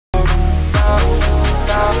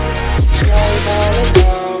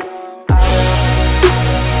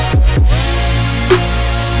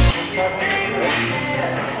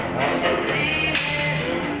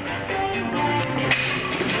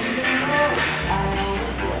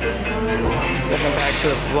Welcome back to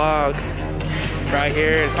the vlog. Right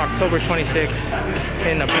here is October 26th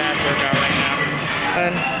in the back workout right now.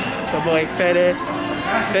 And the boy Fede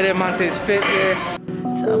Montes Fit here.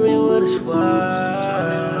 Tell me what it's worth.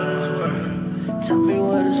 Tell me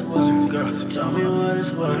what it's worth. Tell me what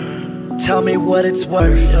it's worth. Tell me what it's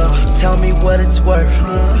worth. Tell me what it's worth.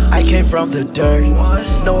 I came from the dirt.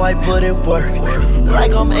 No, I put in work.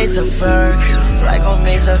 Like I'm Ace of Ferg. Like I'm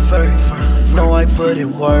Ace of Ferg. No, I put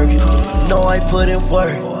in work. No, I put in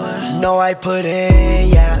work. No, I put in,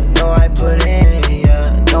 yeah. No, I put in,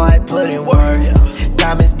 yeah. No, I put in work.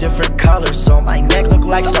 Diamonds different colors, so my neck look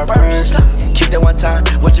like Starburst. Kicked it one time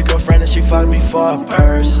with your girlfriend and she fucked me for a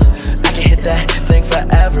purse. I can hit that thing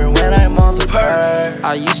forever when I'm on the purse.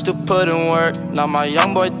 I used to put in work, now my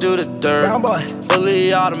young boy do the dirt. Brown boy.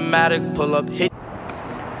 Fully automatic, pull up, hit.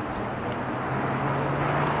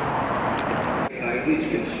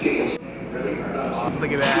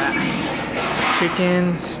 Look at that.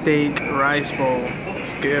 Chicken steak rice bowl.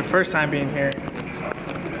 It's good. First time being here.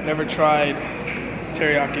 Never tried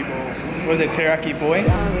teriyaki bowl. What is it, teriyaki boy?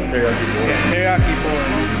 Teriyaki bowl. Yeah, teriyaki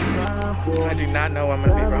bowl. I do not know what I'm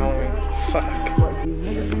gonna be for Halloween. Fuck.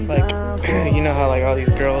 Like, you know how like all these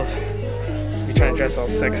girls, you trying to dress all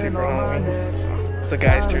sexy for Halloween. It's the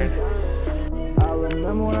guy's turn.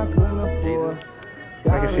 Jesus.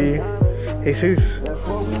 I can see you. Jesus.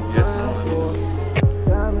 Yes, no.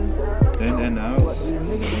 In and out.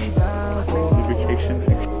 Lubrication.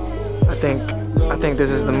 I think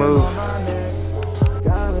this is the move.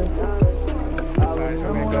 Alright, so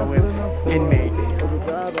I'm gonna go with inmate.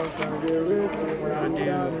 We're gonna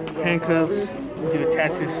do handcuffs, do a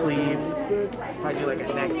tattoo sleeve, I do like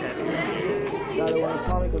a neck tattoo.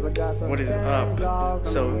 What is up?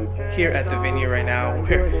 So here at the venue right now,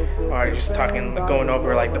 we are just talking, going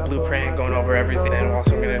over like the blueprint, going over everything, and I'm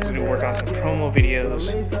also gonna work on some promo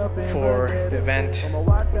videos for the event.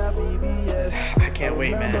 I can't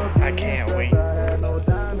wait, man. I can't wait.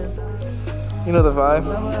 You know the vibe?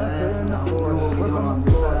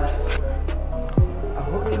 I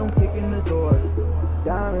hope they don't kick in the door.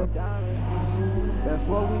 Diamond, that's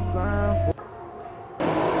what we grind for.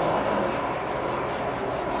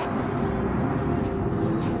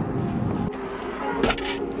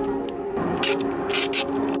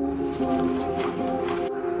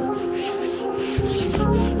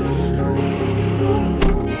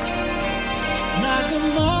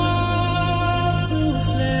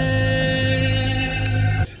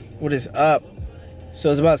 What is up?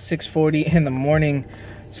 So it's about 6:40 in the morning.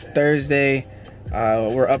 It's Thursday.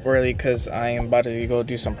 We're up early because I am about to go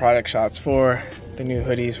do some product shots for the new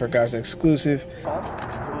hoodies for Garza exclusive.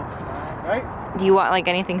 Right? Do you want like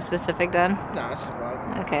anything specific done? No, it's just a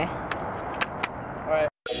vlog. Okay. Alright.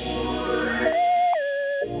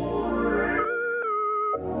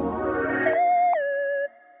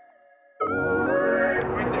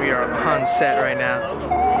 We are on set right now.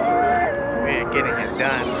 We are getting it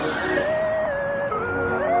done.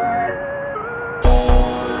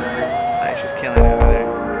 She's killing it over there.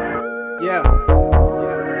 Yeah.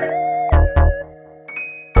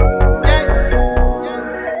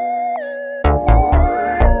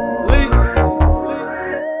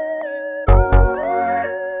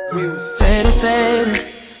 Faded.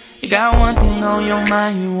 You got one thing on your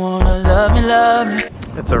mind, you wanna love me.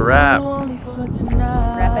 It's a wrap.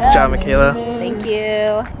 Wrap it up. John, Michaela. Thank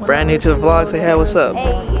you. Brand new to the vlog. Say hey, what's up?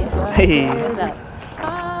 Hey. Hey. What's up?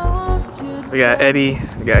 We got Eddie,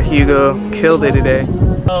 we got Hugo, killed it today.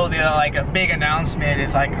 So like a big announcement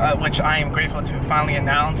is like, which I am grateful to finally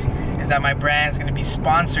announce, is that my brand is going to be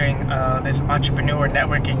sponsoring this entrepreneur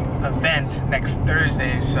networking event next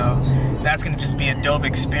Thursday. So that's going to just be a dope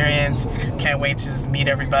experience. Can't wait to just meet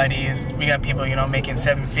everybody. We got people, you know, making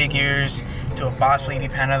 7 figures to a boss lady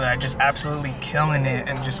panel that are just absolutely killing it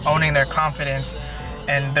and just owning their confidence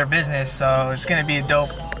and their business. So it's going to be a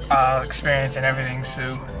dope experience and everything.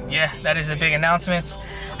 So yeah, that is a big announcement.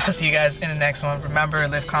 I'll see you guys in the next one. Remember,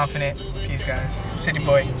 live confident. Peace, guys. City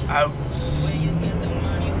Boy out.